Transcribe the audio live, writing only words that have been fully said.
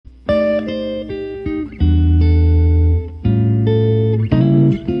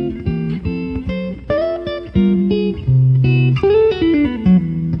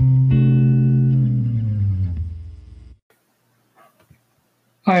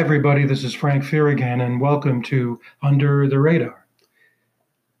everybody. This is Frank Fear again, and welcome to Under the Radar.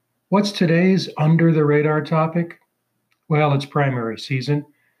 What's today's Under the Radar topic? Well, it's primary season,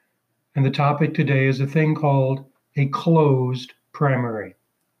 and the topic today is a thing called a closed primary.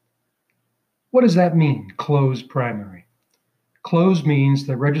 What does that mean, closed primary? Closed means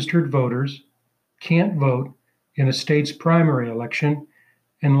that registered voters can't vote in a state's primary election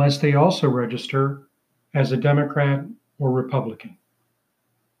unless they also register as a Democrat or Republican.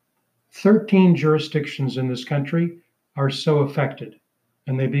 13 jurisdictions in this country are so affected,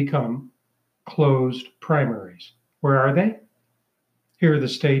 and they become closed primaries. Where are they? Here are the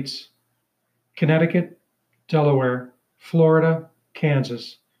states: Connecticut, Delaware, Florida,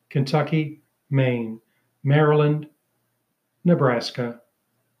 Kansas, Kentucky, Maine, Maryland, Nebraska,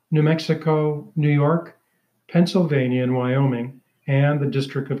 New Mexico, New York, Pennsylvania, and Wyoming, and the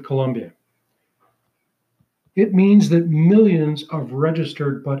District of Columbia. It means that millions of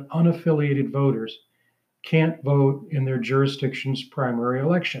registered but unaffiliated voters can't vote in their jurisdiction's primary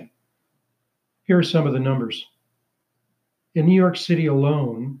election. Here are some of the numbers. In New York City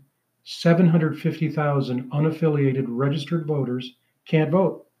alone, 750,000 unaffiliated registered voters can't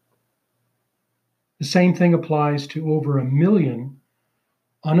vote. The same thing applies to over 1 million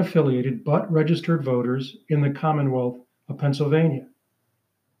unaffiliated but registered voters in the Commonwealth of Pennsylvania.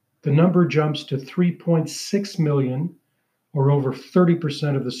 The number jumps to 3.6 million, or over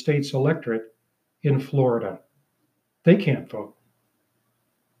 30% of the state's electorate, in Florida. They can't vote.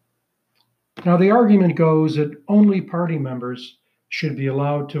 Now, the argument goes that only party members should be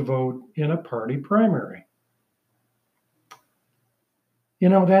allowed to vote in a party primary.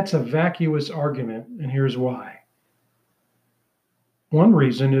 That's a vacuous argument, and here's why. One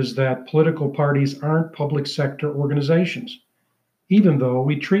reason is that political parties aren't public sector organizations, even though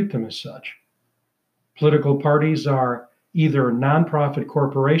we treat them as such. Political parties are either nonprofit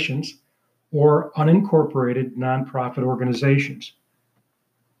corporations or unincorporated nonprofit organizations.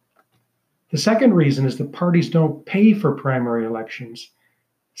 The second reason is that parties don't pay for primary elections.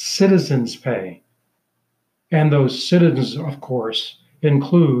 Citizens pay. And those citizens, of course,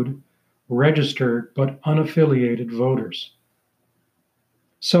 include registered but unaffiliated voters.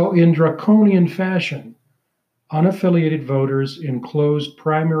 So in draconian fashion, unaffiliated voters in closed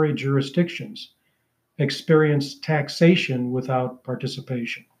primary jurisdictions experience taxation without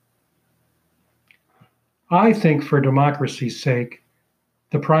participation. I think for democracy's sake,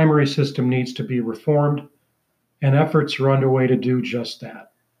 the primary system needs to be reformed, and efforts are underway to do just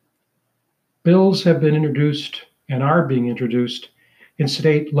that. Bills have been introduced and are being introduced in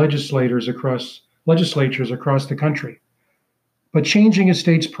state legislatures across the country. But changing a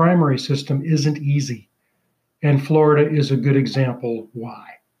state's primary system isn't easy, and Florida is a good example why.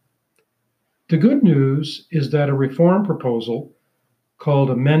 The good news is that a reform proposal called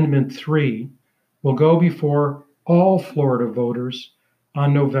Amendment 3 will go before all Florida voters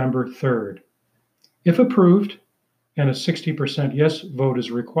on November 3rd. If approved, and a 60% yes vote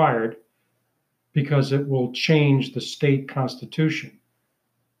is required because it will change the state constitution,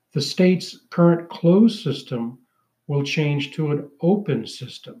 the state's current closed system will change to an open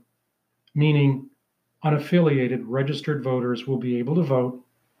system, meaning unaffiliated registered voters will be able to vote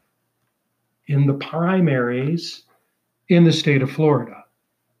in the primaries in the state of Florida.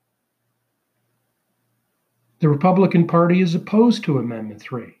 The Republican Party is opposed to Amendment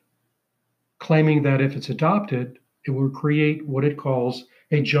 3, claiming that if it's adopted, it will create what it calls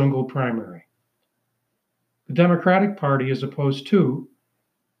a jungle primary. The Democratic Party is opposed too,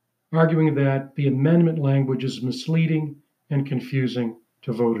 arguing that the amendment language is misleading and confusing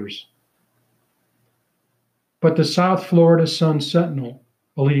to voters. But the South Florida Sun-Sentinel,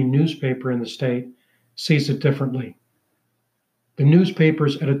 a leading newspaper in the state, sees it differently. The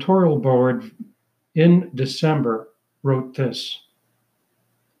newspaper's editorial board in December wrote this: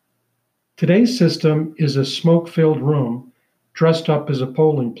 "Today's system is a smoke-filled room dressed up as a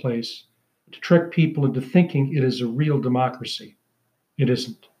polling place to trick people into thinking it is a real democracy. It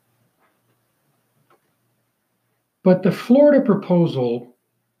isn't." But the Florida proposal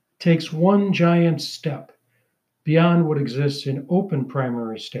takes one giant step beyond what exists in open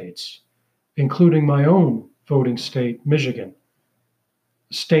primary states, including my own voting state, Michigan,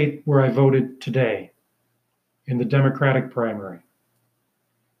 a state where I voted today in the Democratic primary.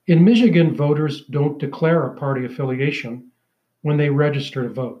 In Michigan, voters don't declare a party affiliation when they register to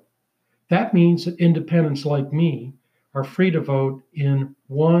vote. That means that independents like me are free to vote in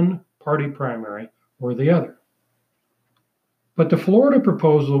one party primary or the other. But the Florida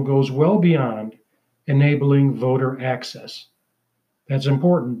proposal goes well beyond enabling voter access. That's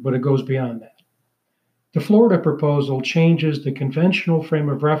important, but it goes beyond that. The Florida proposal changes the conventional frame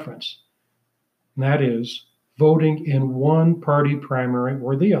of reference, and that is voting in one party primary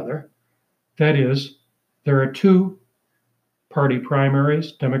or the other. That is, there are two party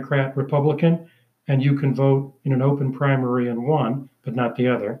primaries, Democrat, Republican, and you can vote in an open primary in one, but not the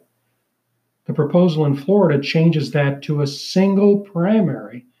other. The proposal in Florida changes that to a single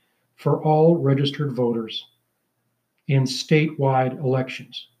primary for all registered voters in statewide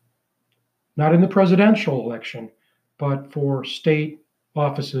elections. Not in the presidential election, but for state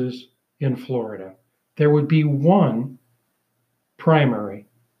offices in Florida. There would be one primary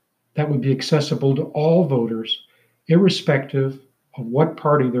that would be accessible to all voters, irrespective of what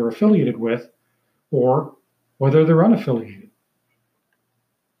party they're affiliated with or whether they're unaffiliated.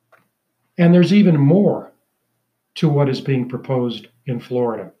 And there's even more to what is being proposed in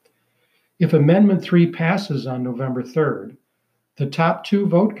Florida. If Amendment 3 passes on November 3rd, the top two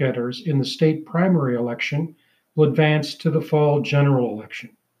vote getters in the state primary election will advance to the fall general election.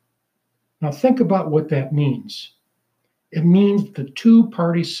 Now, think about what that means. It means the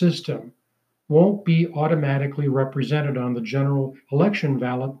two-party system won't be automatically represented on the general election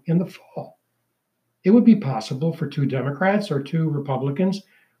ballot in the fall. It would be possible for two Democrats or two Republicans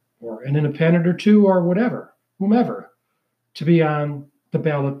or an independent or two or whomever, to be on the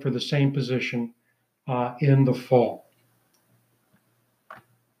ballot for the same position in the fall.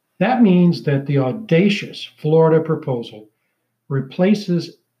 That means that the audacious Florida proposal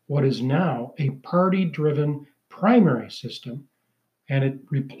replaces what is now a party-driven primary system, and it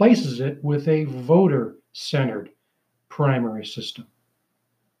replaces it with a voter-centered primary system.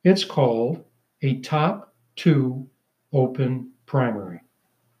 It's called a top two open primary.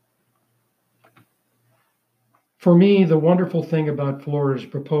 For me, the wonderful thing about Florida's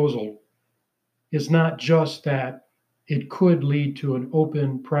proposal is not just that it could lead to an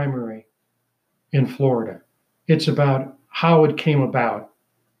open primary in Florida. It's about how it came about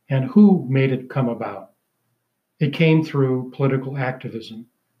and who made it come about. It came through political activism.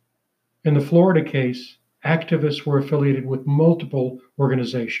 In the Florida case, activists were affiliated with multiple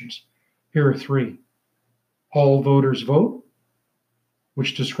organizations. Here are three. All Voters Vote,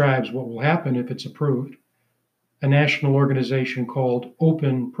 which describes what will happen if it's approved, a national organization called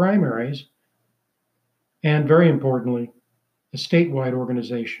Open Primaries, and very importantly, a statewide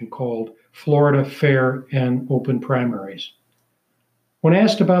organization called Florida Fair and Open Primaries. When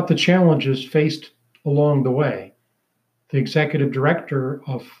asked about the challenges faced along the way, the executive director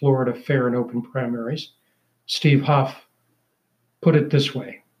of Florida Fair and Open Primaries, Steve Huff, put it this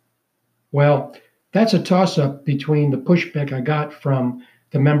way. Well, that's a toss-up between the pushback I got from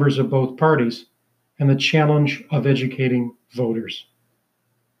the members of both parties and the challenge of educating voters.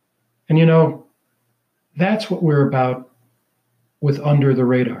 And you know, that's what we're about with Under the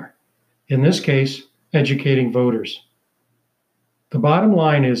Radar. In this case, educating voters. The bottom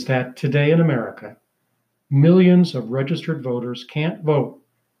line is that today in America, millions of registered voters can't vote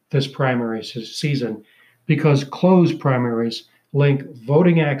this primary season because closed primaries link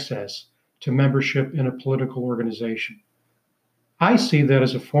voting access to membership in a political organization. I see that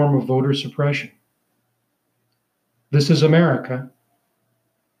as a form of voter suppression. This is America.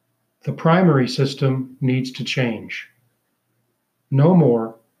 The primary system needs to change. No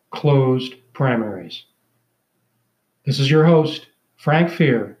more closed primaries. This is your host, Frank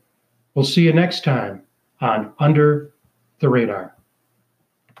Fear. We'll see you next time on Under the Radar.